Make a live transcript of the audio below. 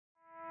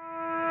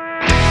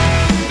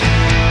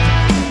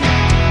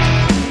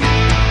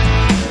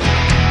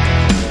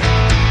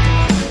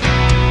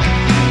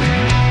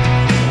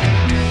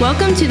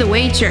Welcome to The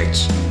Way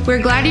Church.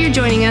 We're glad you're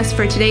joining us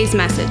for today's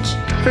message.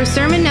 For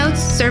sermon notes,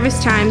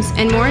 service times,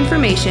 and more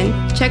information,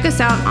 check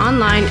us out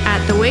online at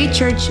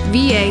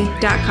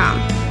thewaychurchva.com.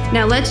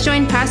 Now let's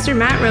join Pastor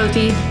Matt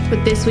Rothy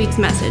with this week's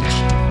message.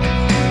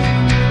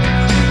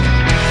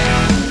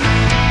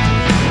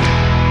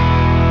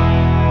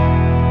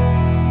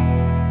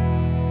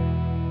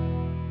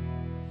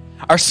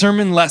 Our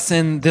sermon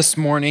lesson this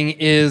morning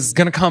is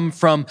going to come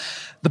from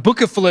the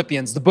book of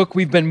Philippians, the book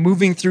we've been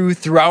moving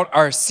throughout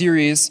our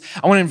series.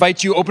 I want to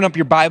invite you to open up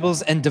your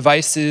Bibles and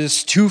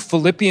devices to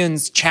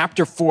Philippians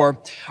chapter 4.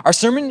 Our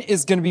sermon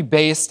is going to be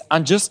based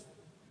on just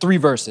 3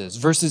 verses,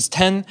 verses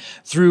 10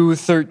 through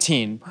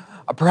 13,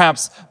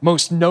 perhaps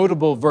most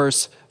notable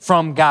verse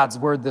from God's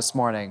word this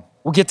morning.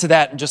 We'll get to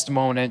that in just a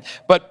moment.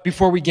 But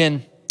before we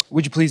begin,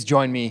 would you please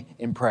join me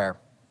in prayer?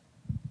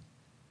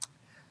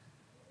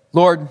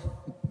 Lord,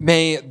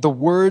 may the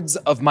words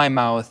of my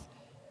mouth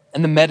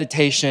and the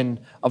meditation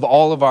of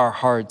all of our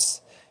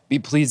hearts be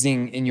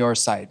pleasing in your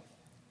sight,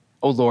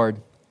 O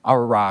Lord,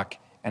 our rock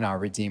and our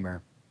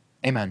redeemer.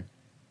 Amen.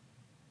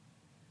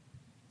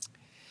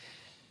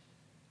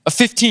 A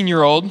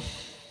 15-year-old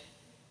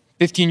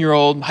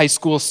high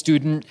school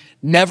student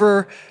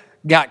never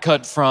got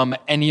cut from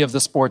any of the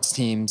sports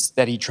teams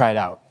that he tried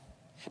out.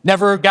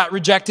 Never got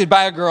rejected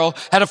by a girl,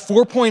 had a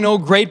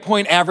 4.0 grade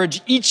point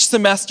average each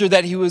semester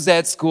that he was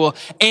at school,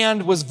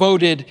 and was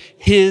voted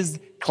his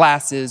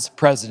class's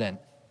president.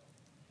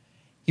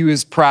 He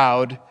was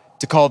proud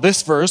to call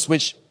this verse,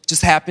 which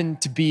just happened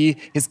to be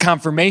his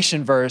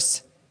confirmation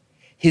verse,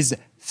 his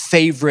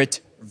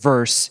favorite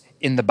verse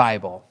in the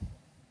Bible.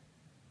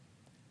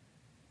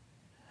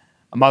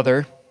 A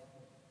mother,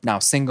 now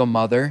single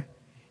mother,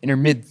 in her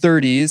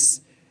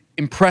mid-30s,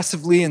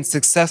 impressively and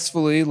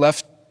successfully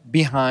left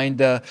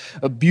behind an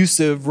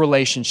abusive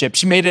relationship.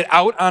 She made it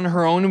out on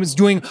her own and was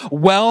doing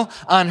well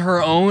on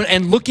her own.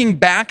 And looking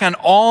back on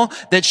all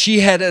that she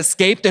had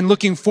escaped and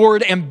looking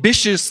forward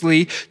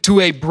ambitiously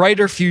to a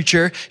brighter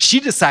future, she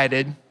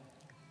decided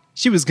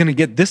she was going to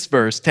get this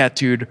verse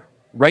tattooed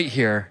right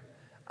here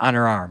on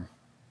her arm.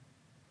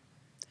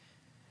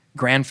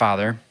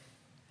 Grandfather,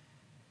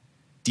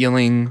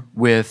 dealing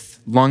with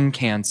lung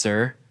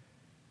cancer,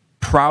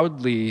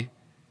 proudly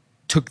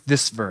took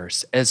this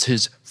verse as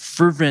his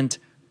fervent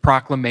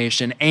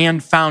proclamation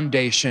and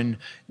foundation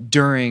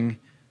during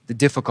the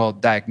difficult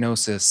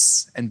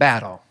diagnosis and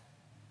battle.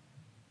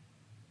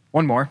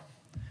 One more.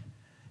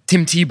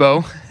 Tim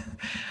Tebow,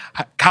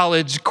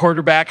 college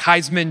quarterback,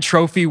 Heisman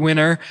Trophy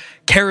winner,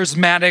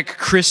 charismatic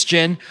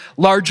Christian,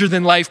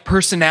 larger-than-life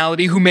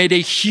personality who made a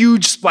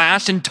huge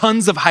splash and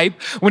tons of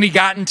hype when he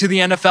got into the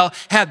NFL,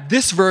 had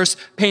this verse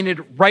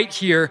painted right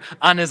here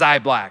on his eye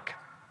black.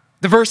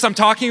 The verse I'm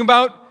talking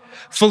about,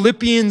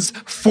 Philippians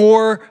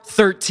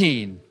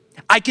 4:13.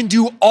 I can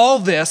do all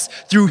this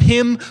through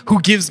him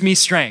who gives me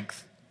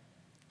strength.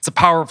 It's a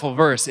powerful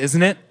verse,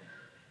 isn't it?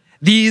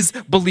 These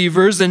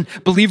believers, and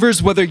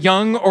believers whether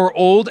young or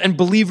old, and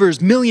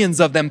believers, millions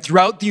of them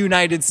throughout the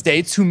United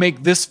States, who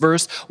make this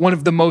verse one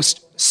of the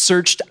most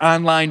searched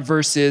online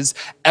verses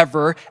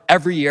ever,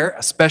 every year,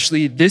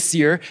 especially this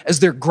year, as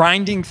they're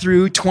grinding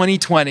through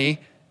 2020,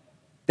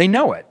 they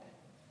know it.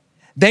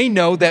 They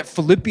know that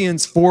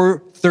Philippians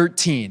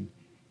 4:13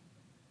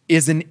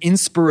 is an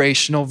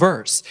inspirational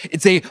verse.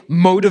 It's a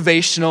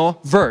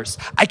motivational verse.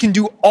 I can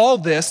do all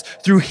this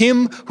through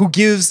him who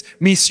gives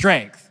me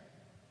strength.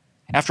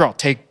 After all,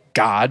 take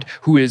God,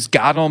 who is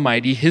God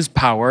Almighty, his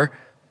power,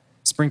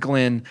 sprinkle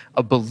in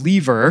a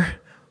believer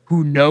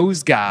who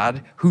knows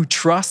God, who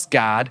trusts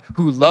God,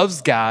 who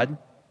loves God,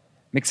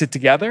 mix it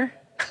together,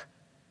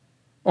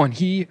 and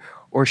he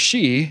or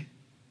she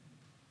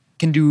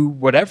can do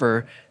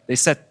whatever they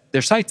set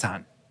their sights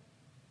on.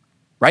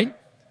 Right?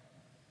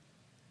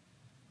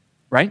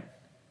 Right?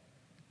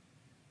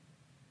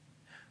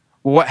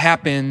 Well, what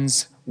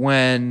happens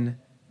when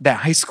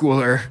that high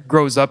schooler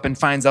grows up and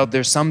finds out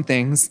there's some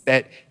things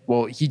that,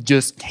 well, he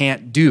just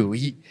can't do?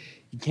 He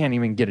can't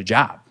even get a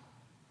job.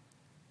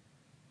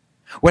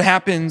 What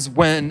happens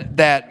when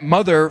that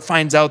mother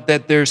finds out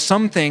that there's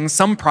some things,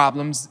 some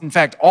problems, in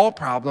fact, all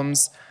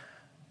problems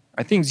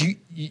are things you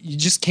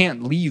just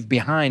can't leave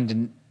behind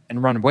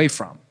and run away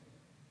from?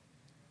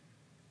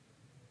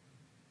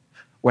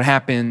 What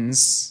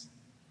happens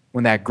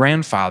when that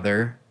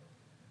grandfather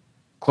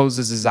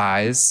closes his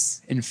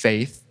eyes in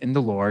faith in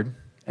the Lord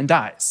and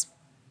dies?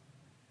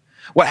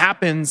 What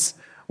happens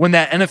when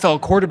that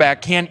NFL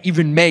quarterback can't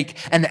even make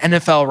an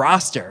NFL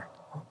roster?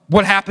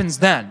 What happens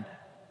then?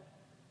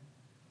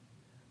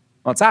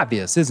 Well, it's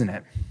obvious, isn't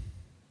it?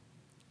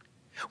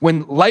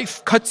 When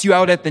life cuts you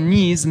out at the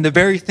knees and the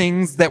very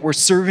things that were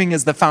serving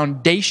as the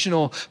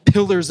foundational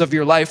pillars of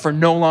your life are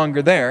no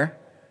longer there,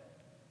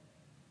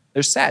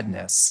 there's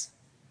sadness.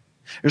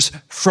 There's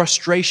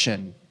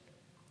frustration,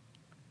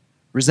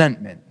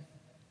 resentment,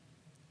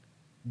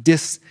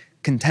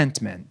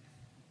 discontentment.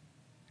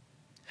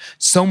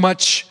 So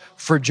much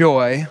for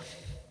joy,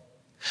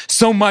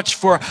 so much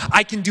for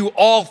I can do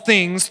all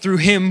things through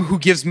him who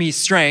gives me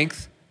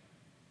strength.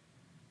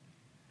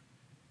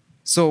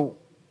 So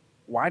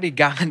why did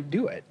God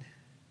do it?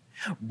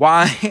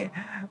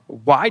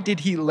 Why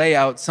did he lay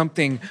out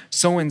something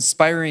so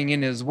inspiring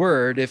in his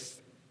word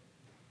if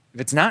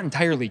it's not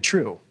entirely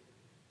true?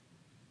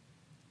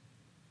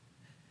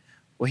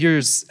 Well,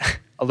 here's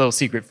a little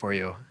secret for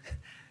you.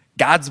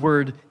 God's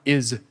word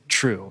is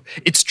true.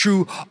 It's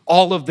true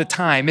all of the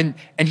time. And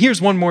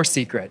here's one more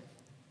secret.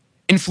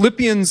 In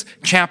Philippians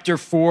chapter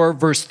 4,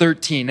 verse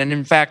 13, and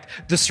in fact,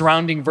 the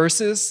surrounding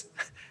verses,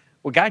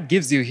 what God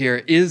gives you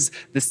here is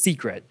the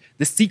secret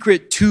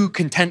to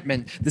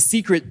contentment, the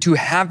secret to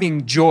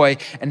having joy,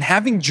 and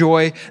having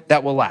joy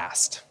that will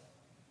last.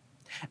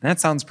 And that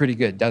sounds pretty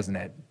good, doesn't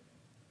it?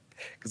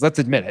 Because let's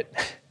admit it,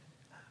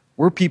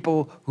 we're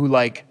people who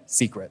like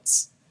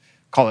secrets.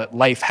 Call it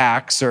life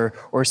hacks or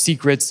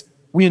secrets.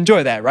 We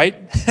enjoy that, right?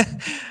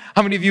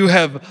 How many of you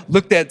have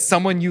looked at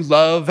someone you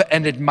love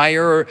and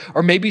admire,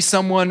 or maybe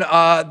someone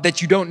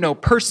that you don't know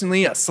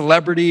personally, a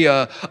celebrity,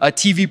 a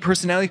TV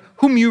personality,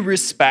 whom you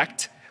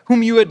respect,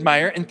 whom you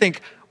admire, and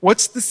think,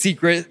 what's the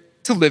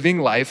secret to living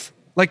life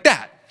like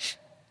that?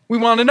 We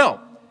want to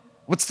know.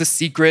 What's the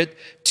secret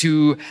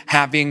to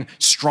having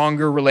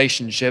stronger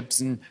relationships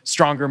and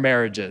stronger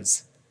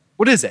marriages?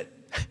 What is it?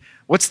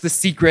 What's the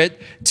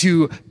secret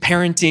to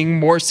parenting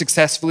more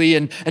successfully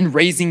and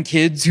raising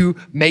kids who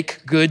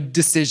make good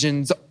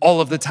decisions all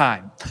of the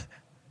time?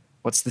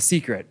 What's the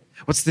secret?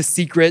 What's the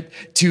secret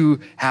to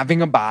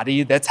having a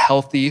body that's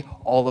healthy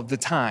all of the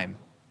time?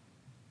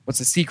 What's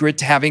the secret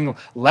to having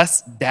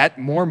less debt,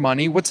 more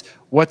money? What's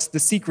the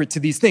secret to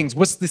these things?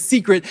 What's the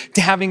secret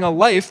to having a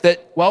life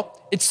that,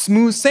 well, it's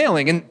smooth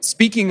sailing? And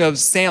speaking of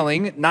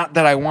sailing, not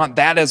that I want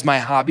that as my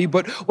hobby,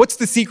 but what's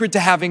the secret to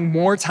having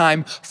more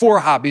time for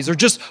hobbies or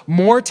just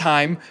more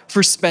time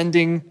for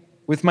spending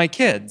with my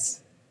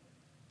kids?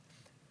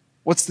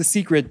 What's the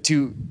secret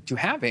to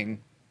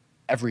having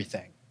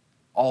everything,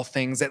 all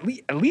things, at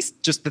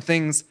least just the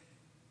things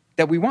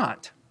that we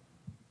want?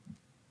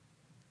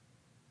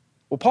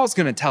 Well, Paul's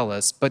going to tell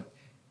us, but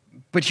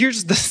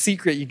here's the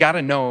secret you got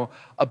to know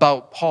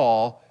about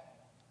Paul,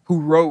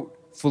 who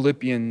wrote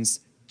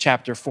Philippians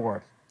chapter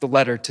 4, the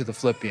letter to the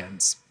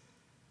Philippians.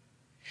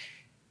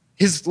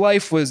 His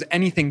life was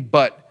anything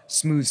but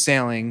smooth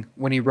sailing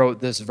when he wrote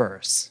this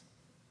verse.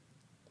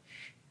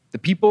 The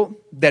people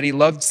that he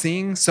loved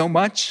seeing so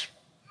much,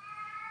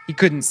 he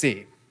couldn't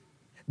see.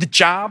 The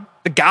job,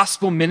 the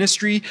gospel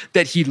ministry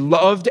that he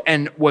loved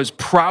and was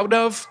proud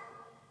of,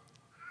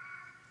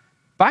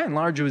 by and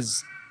large, it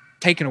was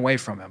taken away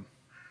from him.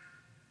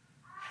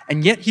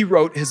 And yet he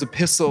wrote his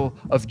epistle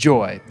of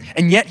joy.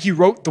 And yet he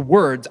wrote the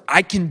words,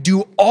 I can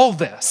do all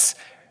this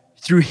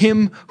through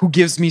him who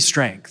gives me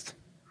strength.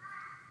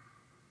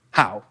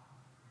 How?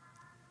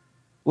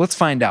 Let's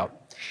find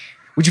out.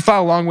 Would you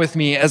follow along with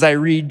me as I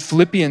read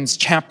Philippians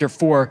chapter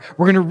 4?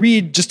 We're going to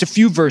read just a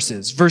few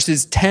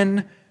verses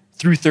 10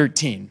 through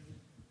 13.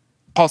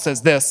 Paul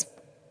says this,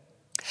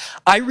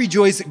 I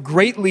rejoice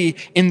greatly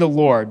in the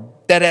Lord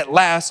that at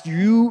last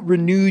you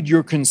renewed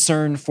your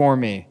concern for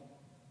me.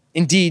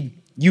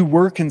 Indeed, you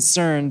were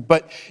concerned,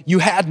 but you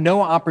had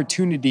no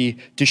opportunity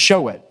to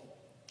show it.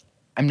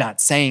 I'm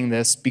not saying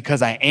this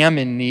because I am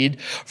in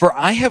need, for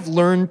I have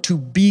learned to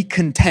be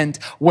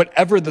content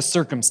whatever the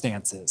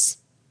circumstances.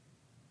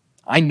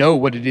 I know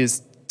what it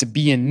is to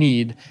be in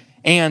need,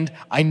 and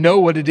I know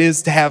what it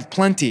is to have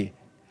plenty.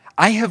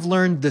 I have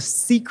learned the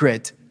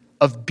secret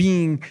of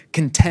being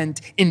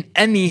content in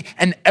any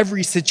and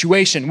every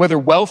situation, whether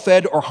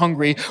well-fed or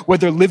hungry,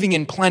 whether living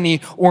in plenty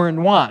or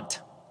in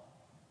want.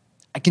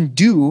 I can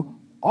do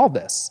all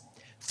this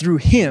through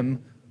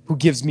him who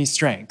gives me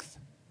strength.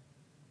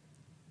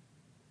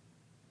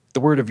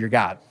 The word of your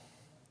God.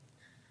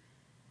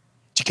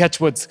 Did you catch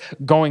what's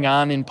going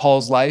on in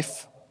Paul's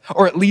life?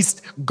 Or at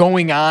least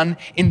going on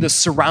in the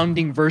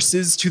surrounding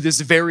verses to this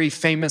very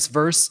famous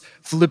verse,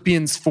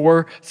 Philippians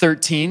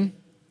 4:13?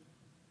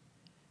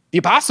 The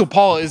Apostle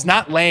Paul is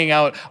not laying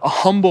out a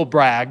humble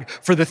brag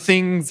for the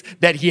things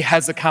that he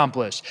has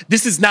accomplished.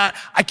 This is not,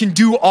 I can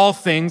do all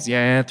things,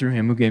 through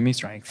him who gave me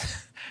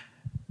strength.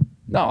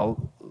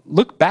 No,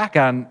 look back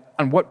on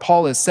what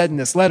Paul has said in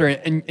this letter,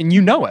 and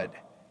you know it.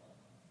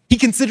 He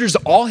considers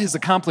all his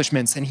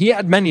accomplishments, and he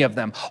had many of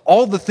them,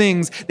 all the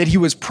things that he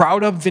was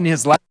proud of in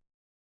his life.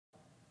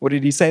 What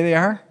did he say they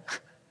are?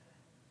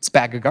 It's a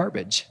bag of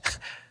garbage.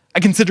 I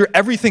consider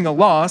everything a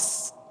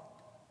loss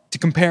to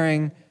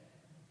comparing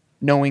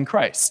knowing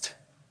Christ.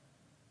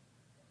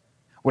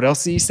 What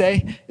else did he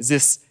say? Is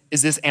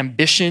this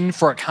ambition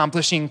for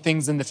accomplishing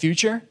things in the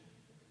future?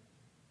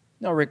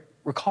 No,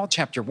 recall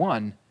chapter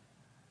 1.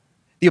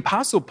 The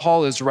Apostle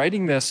Paul is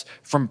writing this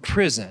from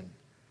prison.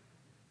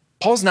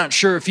 Paul's not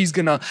sure if he's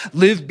going to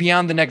live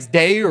beyond the next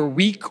day or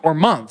week or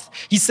month.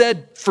 He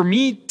said, for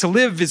me to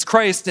live is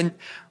Christ, and,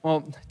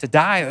 well, to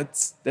die,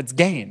 that's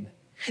gain.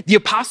 The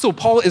Apostle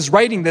Paul is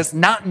writing this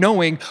not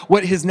knowing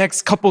what his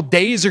next couple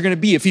days are going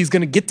to be, if he's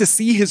going to get to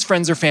see his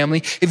friends or family,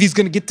 if he's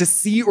going to get to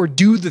see or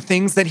do the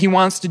things that he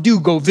wants to do,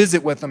 go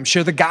visit with them,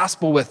 share the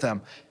gospel with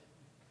them,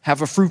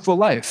 have a fruitful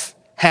life,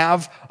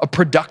 have a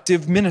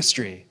productive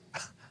ministry.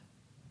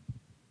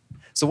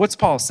 So what's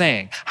Paul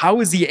saying? How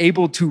is he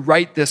able to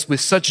write this with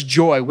such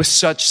joy, with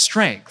such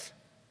strength?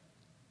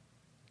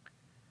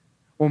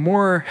 Well,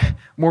 more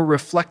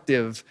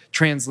reflective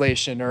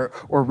translation or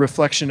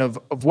reflection of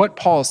what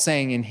Paul is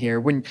saying in here,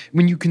 when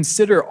you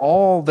consider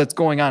all that's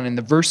going on in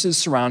the verses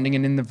surrounding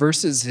and in the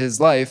verses his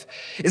life,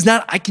 is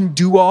not I can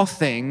do all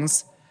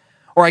things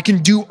or I can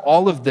do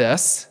all of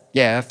this,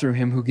 through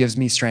him who gives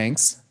me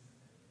strength.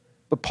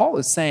 But Paul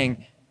is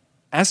saying,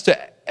 as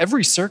to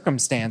every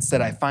circumstance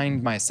that I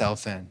find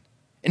myself in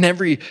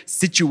every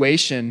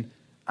situation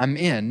I'm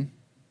in,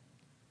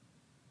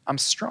 I'm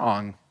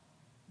strong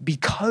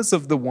because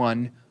of the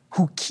one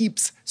who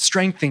keeps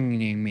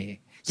strengthening me.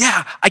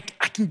 I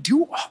can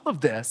do all of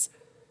this,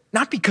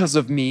 not because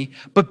of me,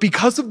 but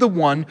because of the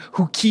one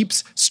who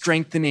keeps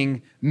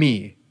strengthening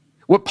me.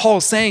 What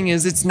Paul's saying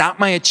is it's not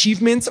my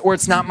achievements or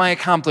it's not my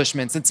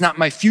accomplishments. It's not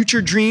my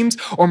future dreams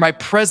or my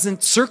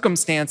present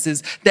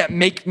circumstances that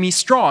make me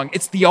strong.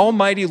 It's the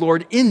Almighty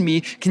Lord in me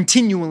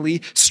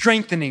continually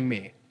strengthening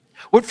me.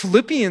 What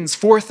Philippians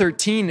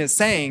 4:13 is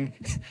saying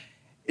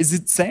is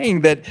it's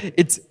saying that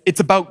it's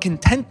about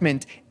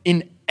contentment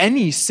in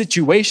any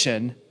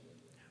situation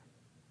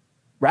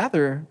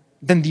rather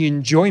than the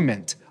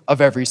enjoyment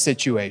of every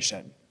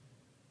situation.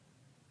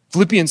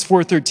 Philippians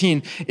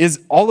 4:13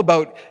 is all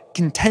about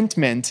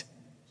contentment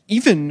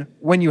even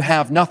when you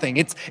have nothing.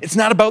 It's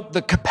not about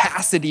the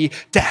capacity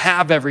to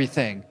have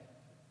everything.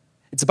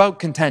 It's about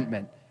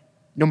contentment,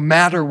 no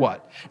matter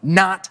what,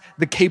 not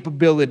the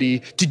capability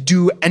to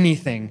do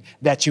anything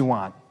that you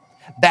want.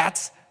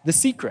 That's the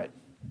secret.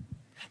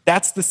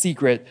 That's the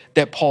secret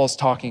that Paul's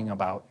talking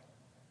about.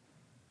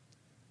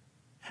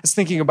 I was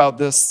thinking about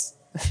this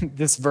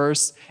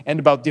verse and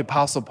about the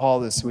Apostle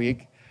Paul this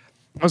week.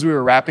 As we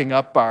were wrapping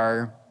up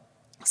our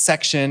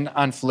section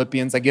on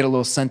Philippians, I get a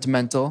little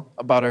sentimental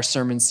about our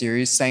sermon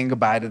series, saying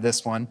goodbye to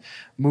this one,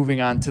 moving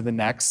on to the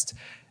next.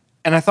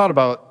 And I thought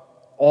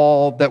about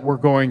all that we're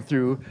going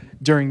through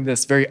during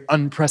this very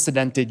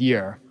unprecedented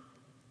year.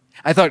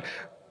 I thought,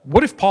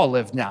 what if Paul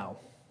lived now?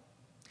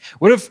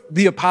 What if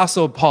the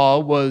Apostle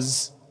Paul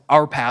was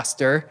our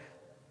pastor?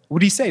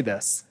 Would he say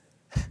this?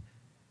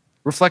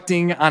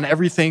 Reflecting on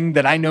everything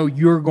that I know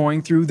you're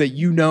going through, that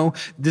you know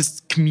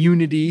this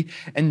community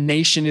and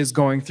nation is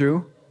going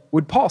through,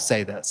 would Paul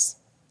say this?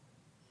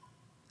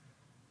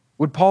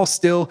 Would Paul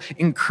still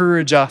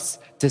encourage us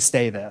to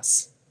say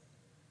this?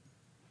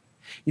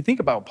 You think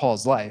about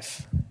Paul's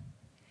life.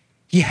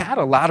 He had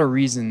a lot of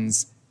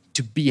reasons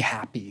to be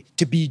happy,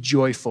 to be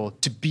joyful,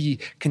 to be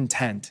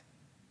content.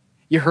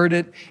 You heard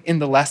it in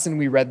the lesson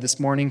we read this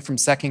morning from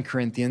 2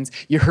 Corinthians.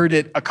 You heard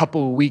it a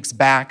couple of weeks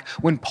back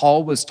when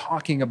Paul was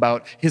talking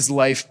about his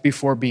life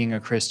before being a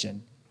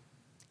Christian.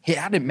 He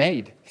had it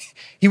made.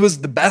 He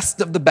was the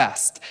best of the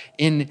best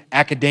in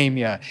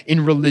academia,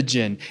 in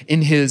religion,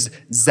 in his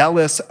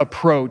zealous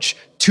approach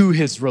to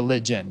his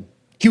religion.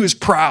 He was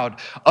proud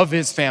of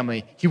his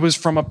family. He was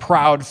from a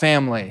proud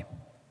family.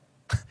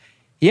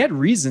 He had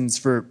reasons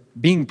for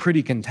being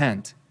pretty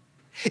content.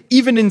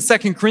 Even in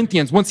 2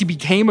 Corinthians, once he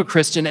became a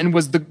Christian and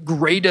was the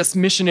greatest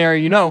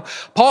missionary you know,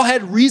 Paul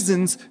had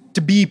reasons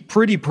to be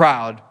pretty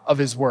proud of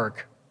his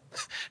work,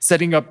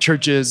 setting up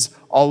churches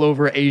all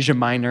over Asia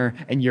Minor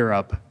and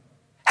Europe,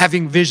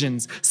 having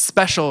visions,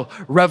 special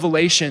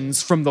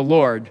revelations from the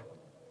Lord.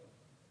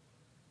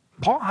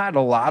 Paul had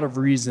a lot of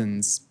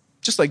reasons,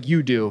 just like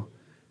you do,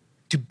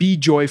 to be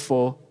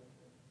joyful,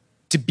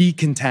 to be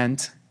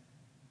content.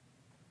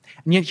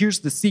 And yet here's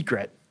the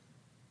secret.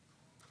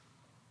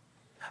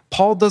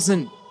 Paul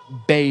doesn't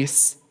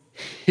base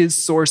his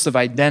source of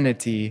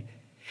identity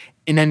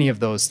in any of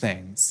those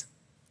things.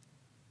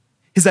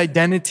 His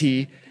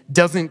identity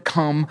doesn't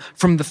come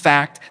from the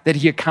fact that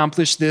he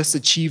accomplished this,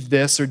 achieved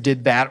this, or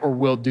did that, or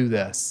will do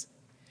this.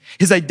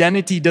 His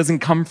identity doesn't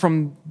come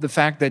from the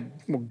fact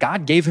that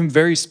God gave him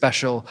very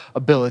special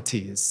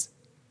abilities.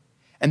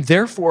 And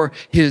therefore,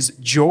 his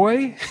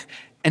joy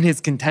and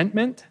his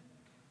contentment,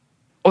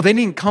 they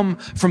didn't come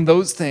from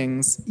those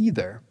things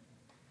either.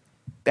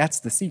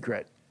 That's the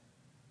secret.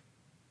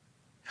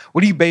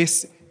 What do you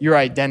base your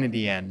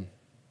identity in?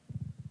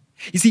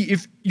 You see,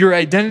 if your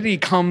identity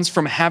comes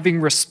from having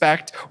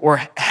respect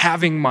or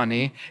having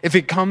money, if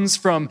it comes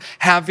from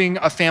having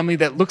a family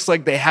that looks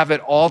like they have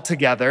it all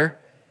together,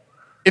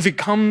 if it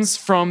comes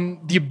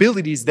from the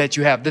abilities that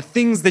you have, the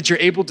things that you're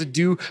able to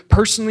do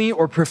personally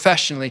or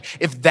professionally,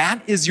 if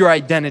that is your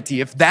identity,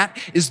 if that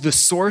is the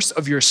source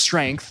of your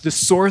strength, the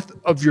source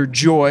of your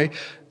joy,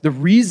 the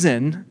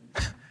reason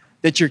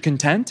that you're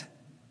content,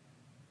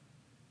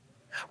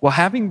 well,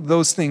 having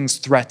those things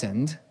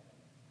threatened,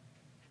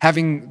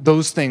 having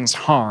those things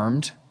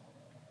harmed,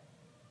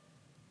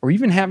 or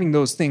even having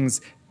those things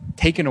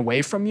taken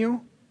away from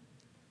you,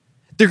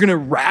 they're going to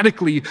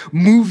radically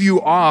move you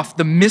off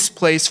the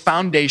misplaced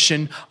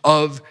foundation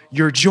of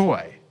your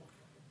joy.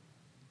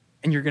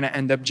 And you're going to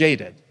end up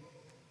jaded.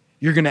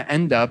 You're going to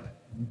end up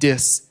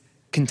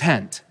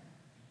discontent.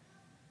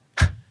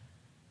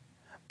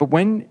 But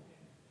when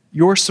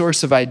your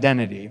source of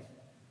identity,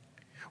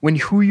 when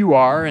who you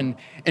are and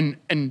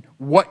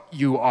what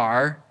you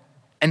are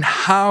and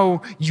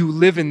how you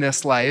live in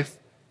this life,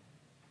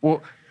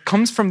 well,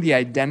 comes from the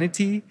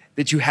identity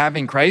that you have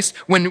in Christ.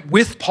 When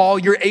with Paul,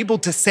 you're able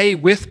to say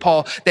with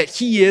Paul that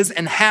he is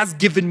and has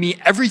given me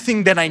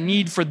everything that I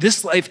need for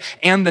this life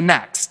and the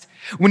next.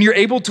 When you're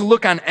able to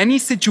look on any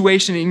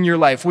situation in your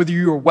life, whether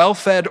you are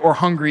well-fed or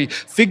hungry,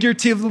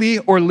 figuratively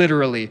or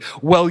literally,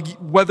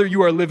 whether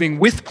you are living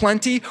with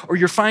plenty or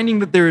you're finding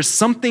that there is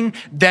something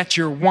that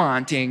you're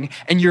wanting,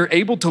 and you're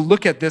able to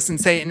look at this and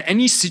say, in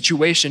any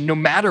situation, no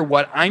matter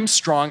what, I'm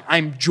strong,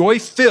 I'm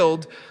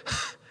joy-filled,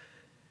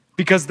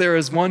 because there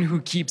is one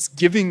who keeps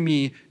giving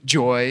me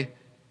joy,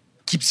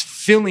 keeps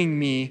filling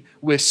me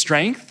with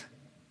strength.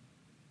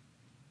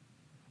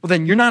 Well,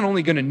 then you're not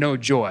only going to know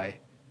joy,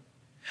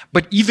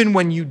 but even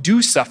when you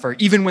do suffer,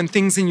 even when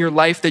things in your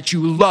life that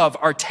you love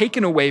are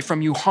taken away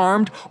from you,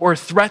 harmed or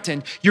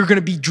threatened, you're going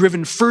to be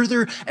driven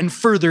further and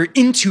further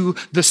into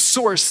the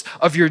source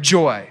of your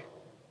joy.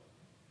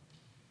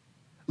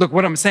 Look,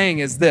 what I'm saying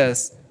is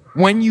this: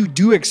 when you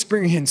do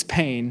experience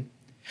pain,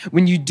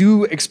 when you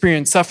do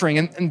experience suffering,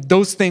 and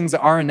those things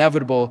are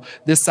inevitable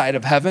this side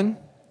of heaven,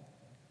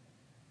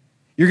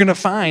 you're going to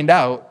find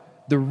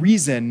out the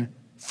reason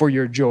for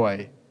your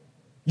joy.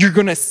 You're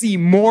going to see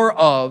more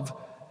of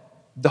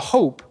the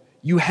hope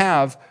you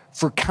have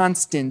for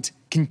constant,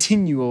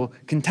 continual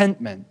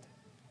contentment.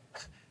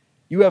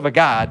 You have a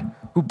God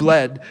who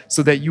bled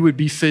so that you would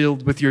be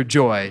filled with your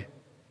joy.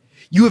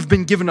 You have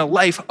been given a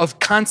life of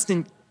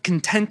constant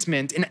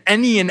contentment in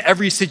any and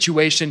every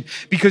situation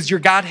because your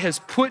God has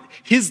put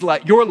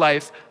your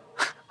life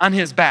on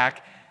his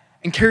back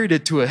and carried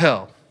it to a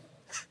hill.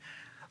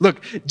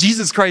 Look,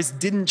 Jesus Christ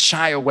didn't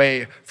shy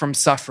away from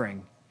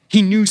suffering.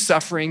 He knew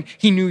suffering.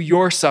 He knew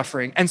your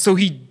suffering. And so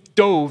he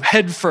dove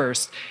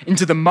headfirst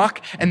into the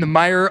muck and the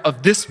mire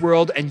of this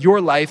world and your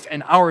life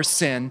and our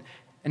sin,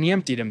 and he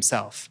emptied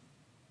himself.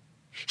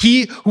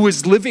 He who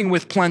was living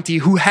with plenty,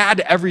 who had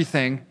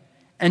everything,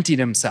 emptied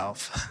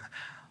himself.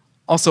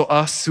 Also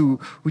us who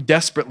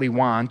desperately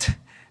want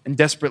and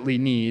desperately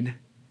need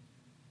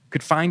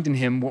could find in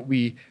him what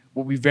we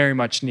very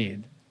much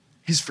need.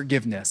 His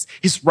forgiveness,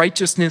 his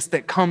righteousness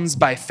that comes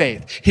by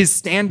faith, his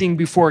standing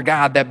before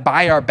God that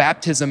by our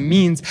baptism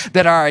means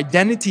that our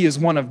identity is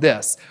one of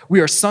this: we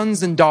are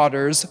sons and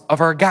daughters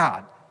of our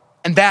God.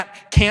 And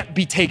that can't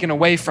be taken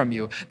away from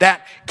you.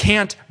 That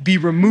can't be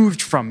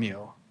removed from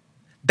you.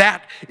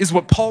 That is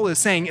what Paul is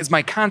saying is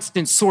my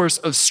constant source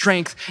of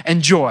strength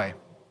and joy.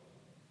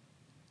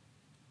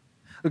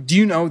 Look, do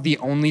you know the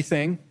only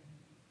thing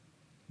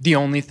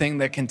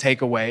that can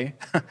take away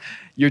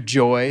your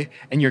joy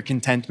and your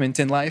contentment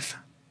in life?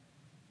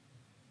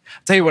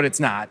 I'll tell you what it's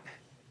not.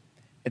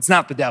 It's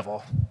not the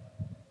devil.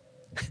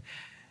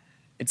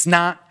 It's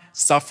not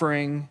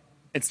suffering.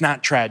 It's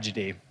not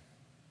tragedy.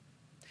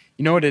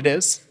 You know what it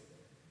is?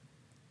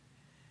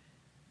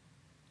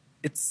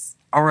 It's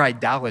our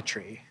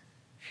idolatry.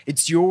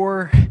 It's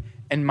your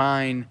and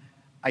mine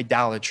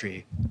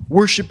idolatry.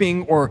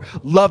 Worshiping or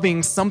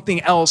loving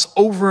something else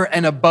over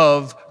and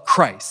above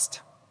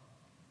Christ.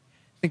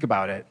 Think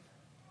about it.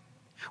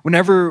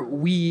 Whenever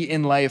we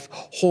in life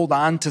hold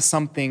on to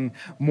something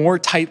more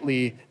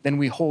tightly than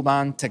we hold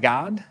on to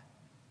God,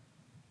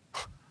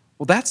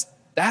 well,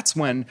 that's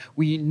when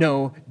we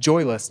know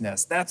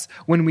joylessness. That's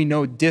when we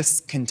know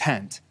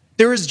discontent.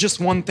 There is just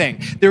one thing.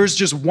 There is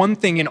just one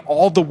thing in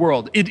all the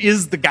world. It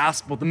is the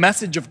gospel, the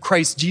message of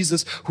Christ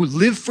Jesus, who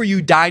lived for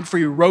you, died for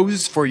you,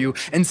 rose for you,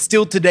 and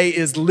still today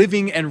is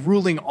living and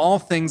ruling all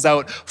things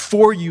out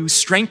for you,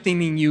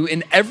 strengthening you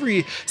in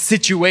every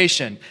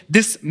situation.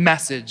 This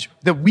message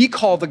that we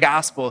call the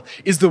gospel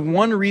is the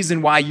one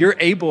reason why you're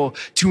able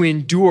to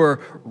endure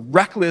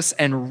reckless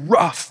and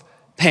rough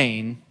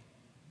pain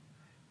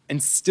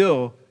and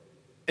still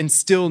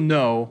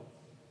know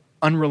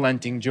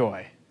unrelenting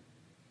joy.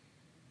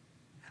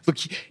 Look,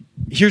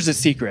 here's a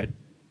secret,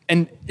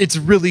 and it's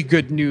really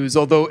good news,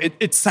 although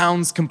it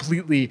sounds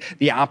completely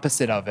the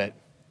opposite of it.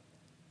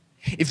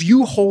 If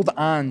you hold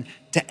on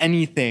to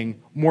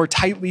anything more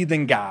tightly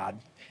than God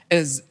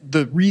as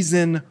the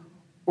reason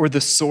or the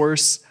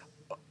source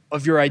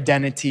of your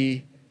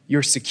identity,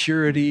 your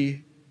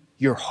security,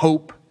 your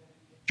hope,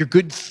 your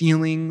good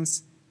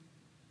feelings,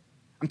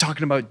 I'm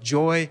talking about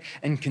joy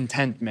and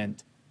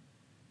contentment.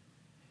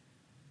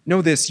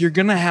 Know this, you're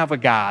going to have a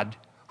God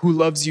who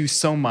loves you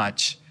so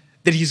much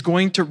that he's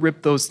going to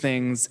rip those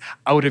things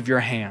out of your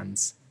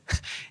hands.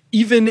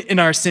 Even in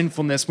our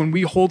sinfulness, when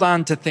we hold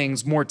on to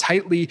things more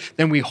tightly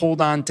than we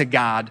hold on to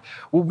God,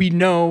 what we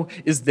know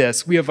is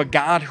this: we have a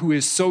God who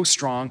is so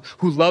strong,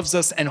 who loves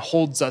us and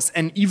holds us.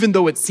 And even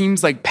though it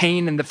seems like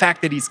pain and the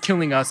fact that he's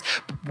killing us,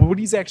 what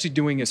he's actually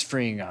doing is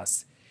freeing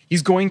us.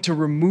 He's going to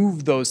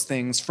remove those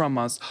things from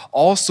us,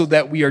 all so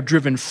that we are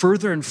driven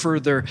further and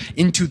further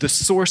into the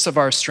source of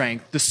our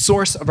strength, the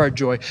source of our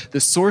joy,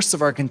 the source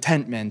of our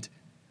contentment,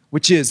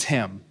 which is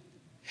him.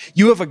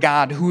 You have a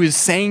God who is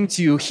saying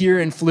to you here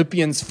in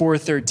Philippians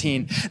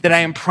 4:13 that I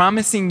am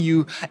promising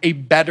you a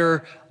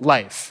better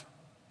life.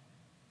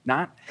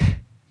 Not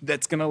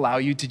that's going to allow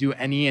you to do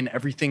any and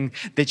everything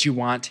that you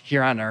want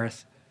here on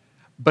earth,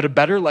 but a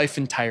better life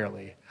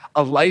entirely.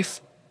 a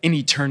life in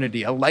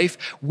eternity, a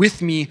life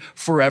with me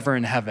forever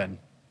in heaven.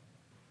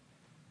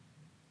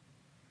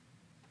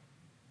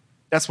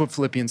 That's what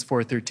Philippians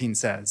 4:13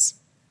 says.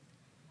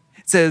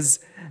 It says,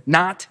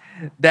 not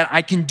that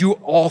I can do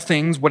all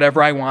things,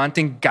 whatever I want,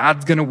 and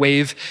God's going to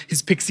wave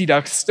his pixie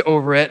dust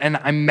over it, and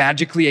I'm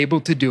magically able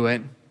to do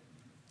it.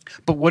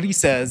 But what he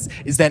says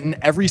is that in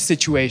every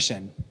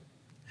situation,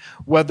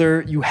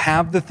 whether you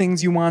have the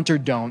things you want or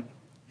don't,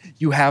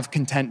 you have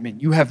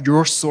contentment. You have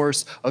your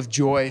source of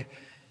joy,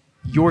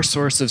 your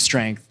source of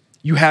strength.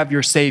 You have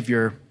your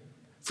Savior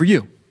for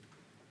you.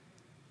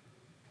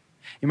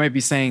 You might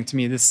be saying to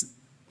me, this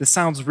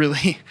sounds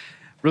really,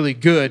 really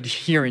good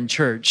here in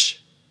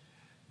church,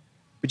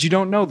 but you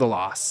don't know the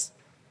loss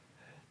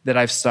that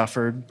I've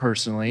suffered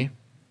personally.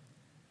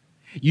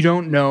 You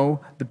don't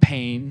know the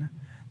pain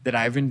that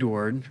I've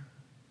endured.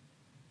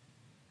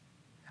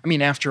 I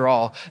mean, after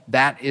all,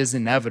 that is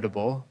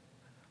inevitable.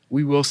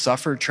 We will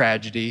suffer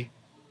tragedy.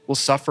 We'll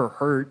suffer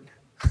hurt.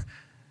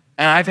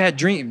 And I've had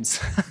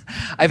dreams.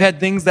 I've had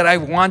things that I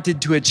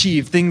wanted to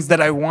achieve, things that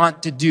I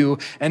want to do,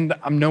 and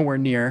I'm nowhere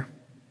near.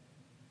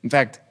 In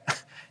fact,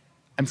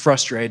 I'm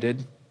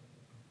frustrated.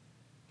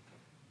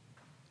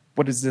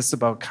 What is this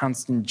about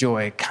constant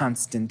joy,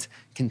 constant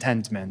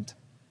contentment?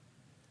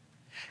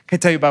 Can I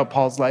tell you about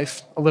Paul's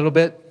life a little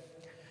bit?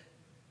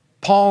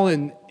 Paul,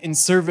 in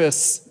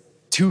service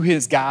to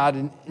his God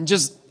and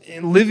just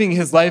in living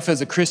his life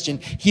as a Christian,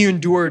 he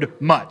endured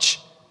much.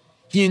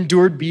 He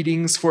endured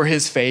beatings for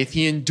his faith.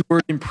 He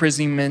endured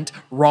imprisonment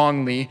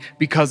wrongly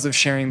because of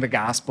sharing the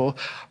gospel.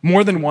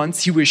 More than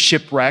once, he was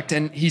shipwrecked,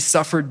 and he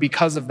suffered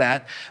because of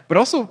that. But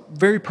also,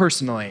 very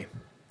personally,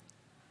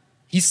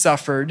 he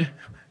suffered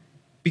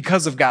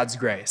because of God's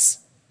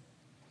grace,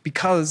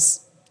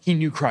 because he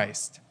knew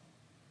Christ.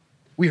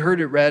 We heard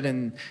it read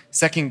in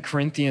 2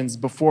 Corinthians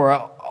before.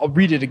 I'll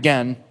read it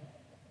again.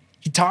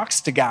 He talks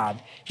to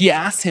God. He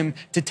asks him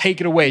to take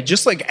it away,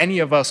 just like any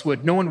of us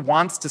would. No one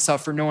wants to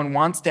suffer. No one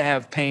wants to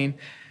have pain.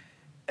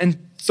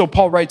 And so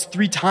Paul writes,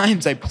 3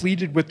 times I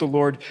pleaded with the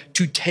Lord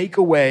to take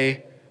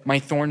away my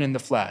thorn in the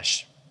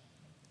flesh.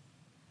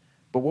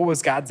 But what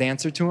was God's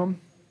answer to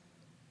him?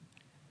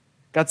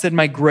 God said,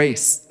 my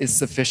grace is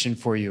sufficient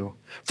for you,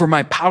 for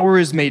my power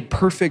is made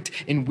perfect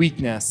in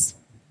weakness.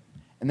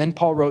 And then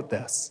Paul wrote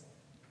this.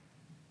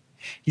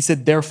 He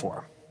said,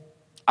 therefore,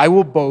 I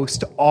will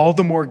boast all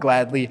the more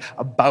gladly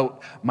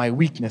about my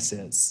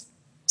weaknesses,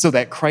 so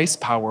that Christ's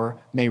power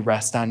may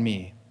rest on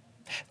me.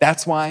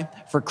 That's why,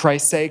 for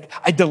Christ's sake,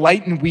 I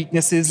delight in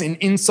weaknesses, in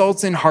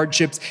insults, in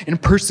hardships, in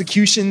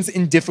persecutions,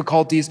 in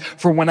difficulties.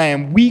 For when I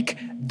am weak,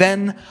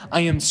 then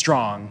I am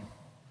strong.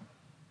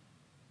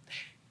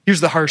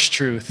 Here's the harsh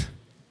truth.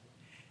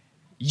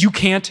 You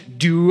can't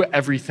do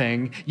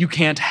everything. You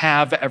can't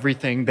have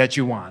everything that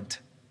you want.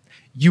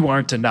 You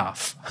aren't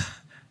enough.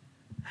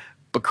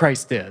 But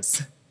Christ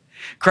is.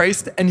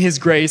 Christ and his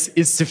grace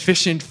is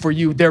sufficient for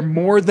you. They're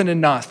more than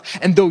enough.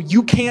 And though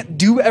you can't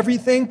do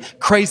everything,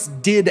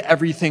 Christ did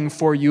everything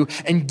for you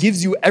and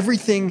gives you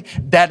everything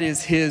that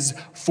is his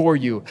for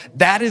you.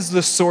 That is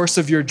the source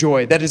of your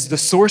joy. That is the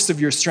source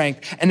of your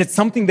strength. And it's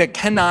something that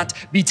cannot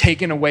be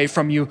taken away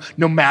from you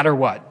no matter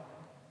what.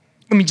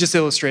 Let me just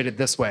illustrate it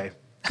this way.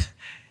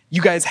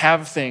 You guys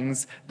have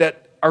things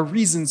that are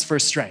reasons for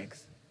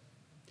strength.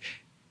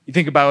 You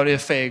think about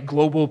if a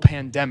global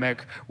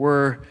pandemic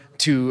were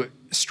to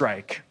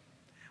strike.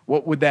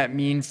 What would that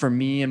mean for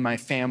me and my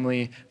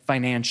family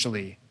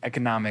financially,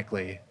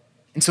 economically?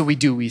 And so we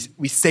do.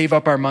 We save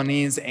up our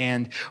monies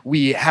and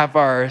we have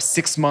our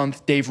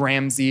 6-month Dave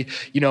Ramsey,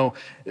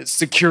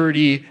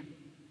 security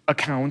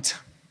account.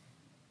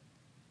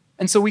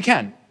 And so we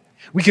can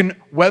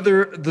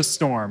weather the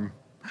storm.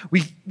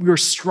 We're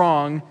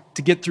strong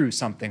to get through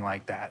something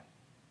like that.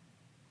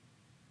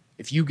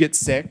 If you get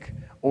sick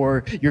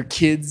or your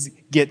kids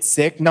get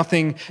sick,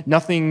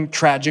 nothing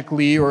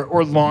tragically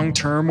or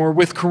long-term or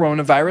with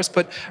coronavirus,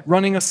 but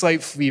running a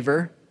slight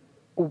fever,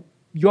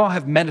 you all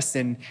have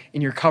medicine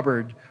in your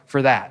cupboard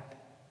for that.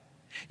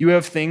 You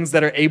have things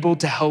that are able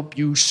to help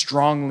you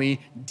strongly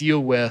deal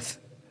with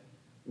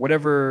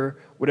whatever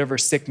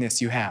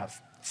sickness you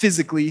have.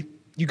 Physically,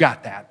 you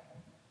got that.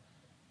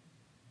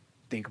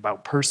 Think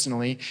about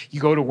personally, you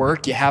go to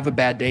work, you have a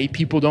bad day,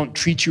 people don't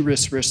treat you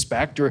with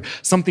respect, or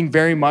something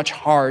very much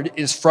hard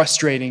is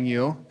frustrating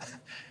you.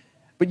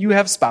 But you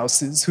have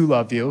spouses who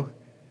love you.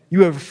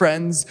 You have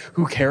friends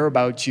who care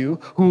about you,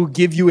 who will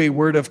give you a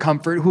word of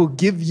comfort, who will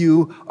give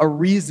you a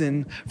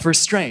reason for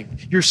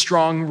strength. You're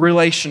strong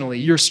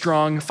relationally, you're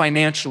strong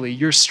financially,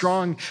 you're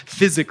strong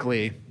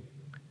physically.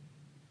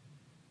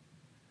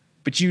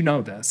 But you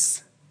know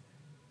this.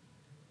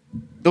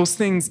 Those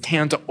things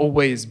can't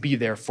always be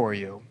there for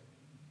you.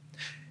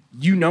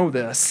 You know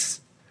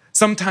this.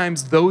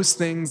 Sometimes those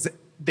things,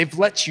 they've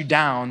let you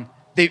down.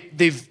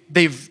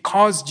 They've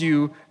caused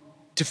you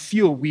to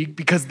feel weak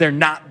because they're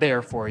not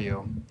there for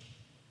you.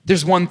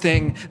 There's one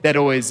thing that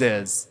always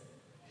is.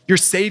 Your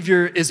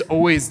Savior is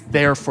always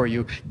there for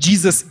you.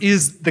 Jesus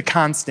is the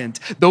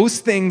constant. Those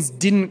things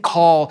didn't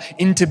call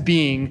into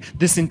being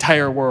this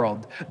entire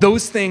world.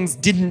 Those things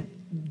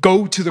didn't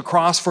go to the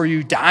cross for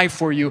you, die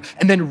for you,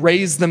 and then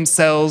raise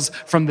themselves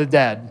from the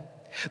dead.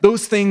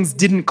 Those things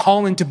didn't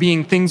call into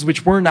being things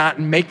which were not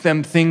and make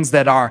them things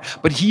that are.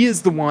 But he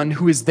is the one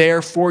who is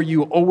there for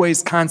you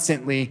always,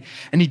 constantly,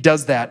 and he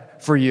does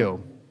that for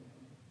you.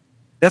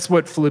 That's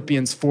what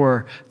Philippians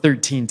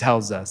 4:13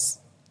 tells us.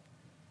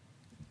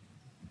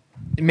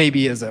 It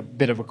maybe is a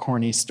bit of a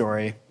corny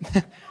story,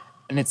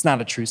 and it's not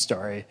a true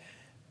story,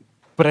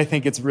 but I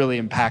think it's a really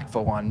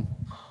impactful one.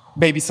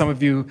 Maybe some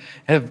of you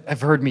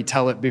have heard me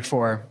tell it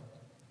before.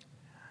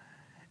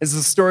 It's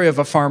the story of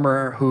a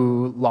farmer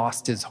who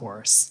lost his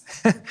horse.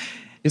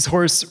 His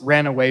horse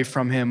ran away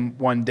from him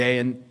one day,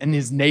 and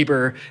his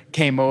neighbor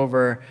came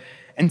over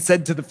and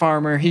said to the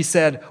farmer, he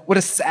said, what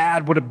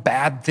a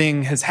bad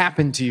thing has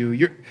happened to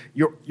you.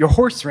 Your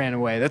horse ran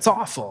away. That's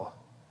awful.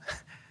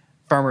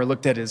 Farmer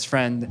looked at his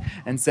friend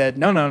and said,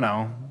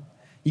 no.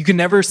 You can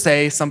never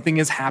say something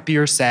is happy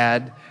or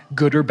sad,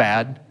 good or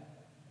bad.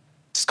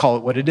 Just call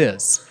it what it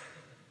is.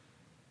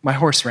 My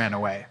horse ran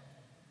away.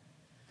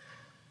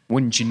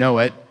 Wouldn't you know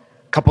it,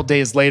 a couple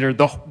days later,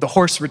 the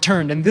horse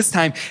returned, and this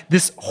time,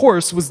 this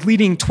horse was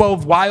leading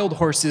 12 wild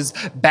horses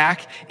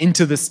back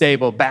into the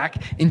stable,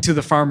 back into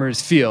the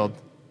farmer's field.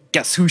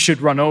 Guess who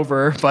should run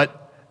over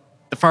but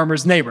the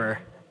farmer's neighbor?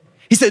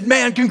 He said,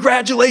 man,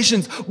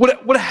 congratulations,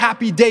 what a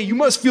happy day. You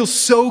must feel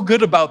so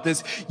good about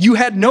this. You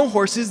had no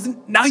horses,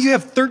 now you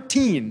have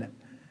 13.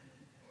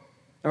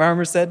 The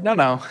farmer said,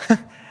 no.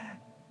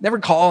 Never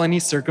call any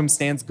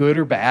circumstance good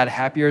or bad,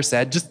 happy or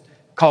sad, just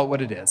call it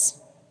what it is.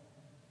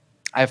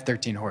 I have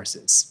 13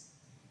 horses.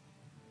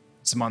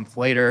 It's a month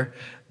later,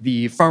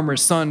 the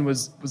farmer's son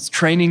was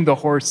training the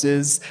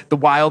horses, the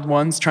wild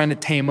ones, trying to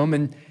tame them,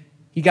 and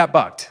he got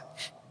bucked.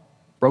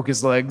 Broke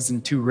his legs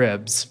and 2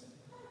 ribs.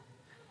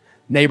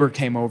 Neighbor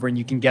came over, and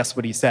you can guess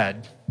what he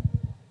said.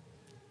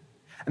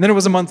 And then it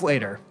was a month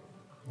later.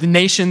 The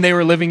nation they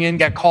were living in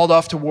got called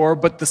off to war,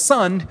 but the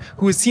son,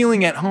 who was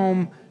healing at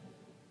home,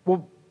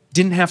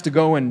 didn't have to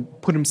go and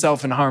put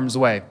himself in harm's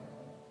way.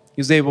 He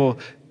was able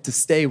to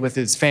stay with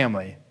his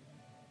family.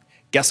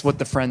 Guess what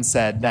the friend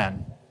said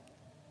then?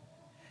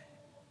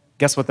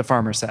 Guess what the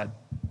farmer said?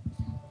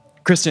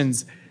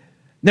 Christians,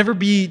 never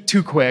be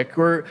too quick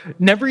or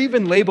never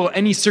even label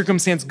any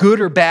circumstance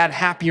good or bad,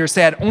 happy or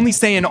sad. Only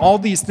say in all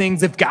these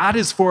things, if God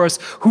is for us,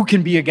 who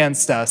can be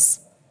against us?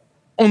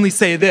 Only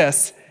say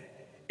this,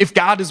 if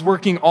God is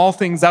working all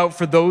things out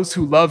for those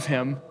who love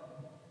him,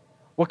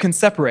 what can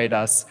separate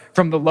us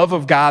from the love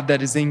of God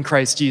that is in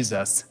Christ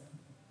Jesus?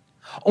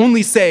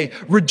 Only say,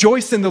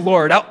 rejoice in the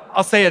Lord.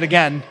 I'll say it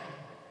again.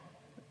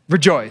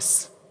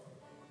 Rejoice.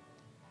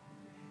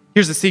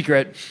 Here's the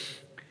secret.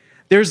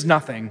 There's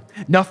nothing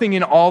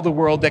in all the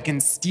world that can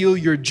steal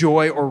your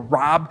joy or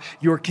rob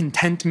your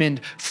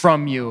contentment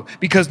from you.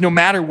 Because no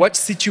matter what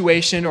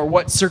situation or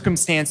what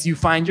circumstance you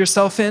find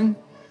yourself in,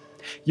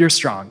 you're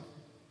strong.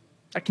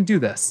 I can do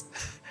this.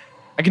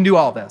 I can do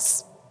all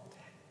this.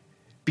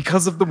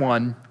 Because of the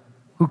one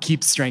who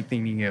keeps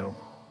strengthening you.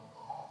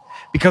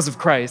 Because of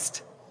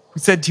Christ, who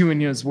said to you in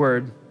his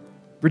word,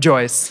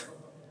 rejoice.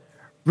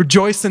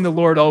 Rejoice in the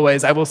Lord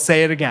always. I will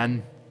say it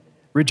again.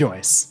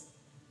 Rejoice.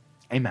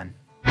 Amen.